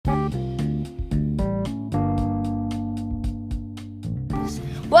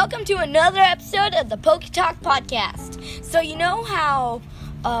Welcome to another episode of the Poke Talk podcast. So you know how,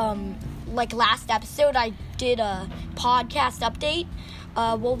 last episode I did a podcast update?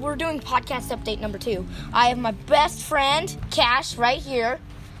 Well, we're doing podcast update number 2. I have my best friend, Cash, right here.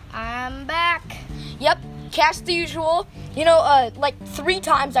 I'm back. Yep, Cash the usual. You know, 3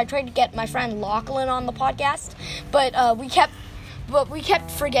 times I tried to get my friend Lachlan on the podcast, but we kept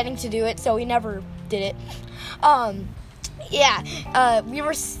forgetting to do it, so we never did it. We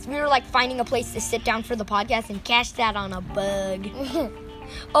were finding a place to sit down for the podcast, and Cash sat on a bug.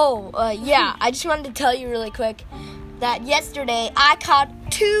 I just wanted to tell you really quick that yesterday I caught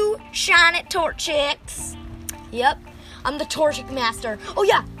 2 shiny Torchics. Yep, I'm the Torchic master. Oh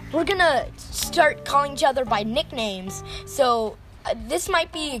yeah, we're gonna start calling each other by nicknames. So this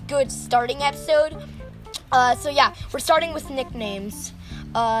might be a good starting episode. We're starting with nicknames.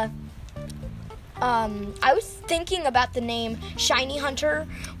 I was thinking about the name Shiny Hunter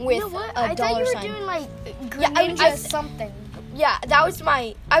with a dollar sign. I thought you were doing Greninja something. Yeah, I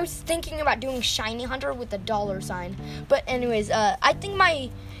was thinking about doing Shiny Hunter with a dollar sign. But anyways, I think my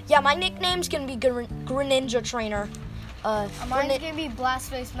nickname's gonna be Greninja Trainer. Mine's gonna be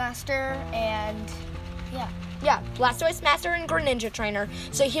Blastoise Master and Blastoise Master and Greninja Trainer.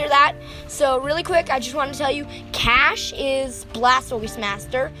 So hear that? So really quick, I just want to tell you, Cash is Blastoise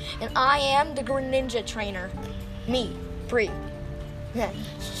Master, and I am the Greninja Trainer. Me, Bree.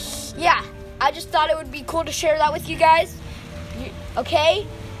 Yeah, I just thought it would be cool to share that with you guys. Okay?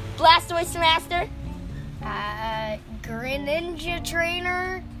 Blastoise Master. Greninja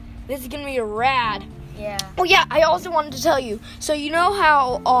Trainer. This is gonna be rad. Yeah. Oh yeah, I also wanted to tell you. So you know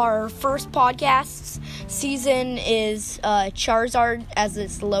how our first podcast's season is Charizard as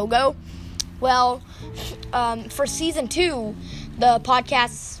its logo? Well, for season 2, the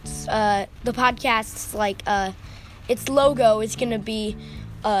podcast's its logo is gonna be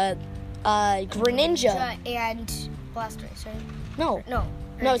Greninja and Blastoise, right? No,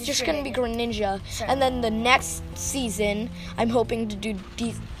 it's just gonna be Greninja. Sorry. And then the next season, I'm hoping to do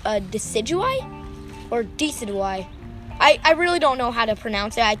Decidueye. Or Decidueye. I really don't know how to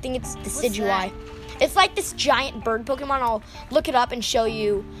pronounce it. I think it's Decidueye. It's like this giant bird Pokemon. I'll look it up and show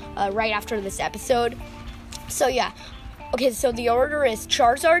you right after this episode. So yeah. Okay, so the order is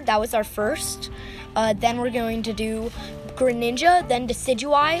Charizard. That was our first. Then we're going to do Greninja, then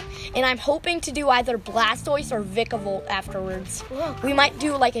Decidueye. And I'm hoping to do either Blastoise or Vikavolt afterwards. Whoa. We might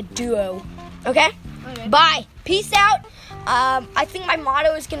do like a duo. Okay? Bye. Peace out. I think my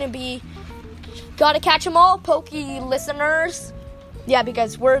motto is going to be, gotta catch 'em all, Poke listeners. Yeah,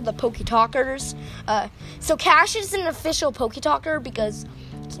 because we're the Poke Talkers. So Cash is an official Poke Talker because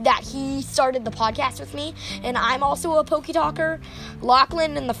that he started the podcast with me, and I'm also a Poke Talker.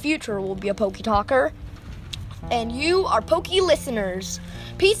 Lachlan in the future will be a Poke Talker, and you are Poke listeners.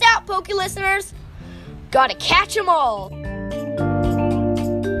 Peace out, Poke listeners. Gotta catch 'em all.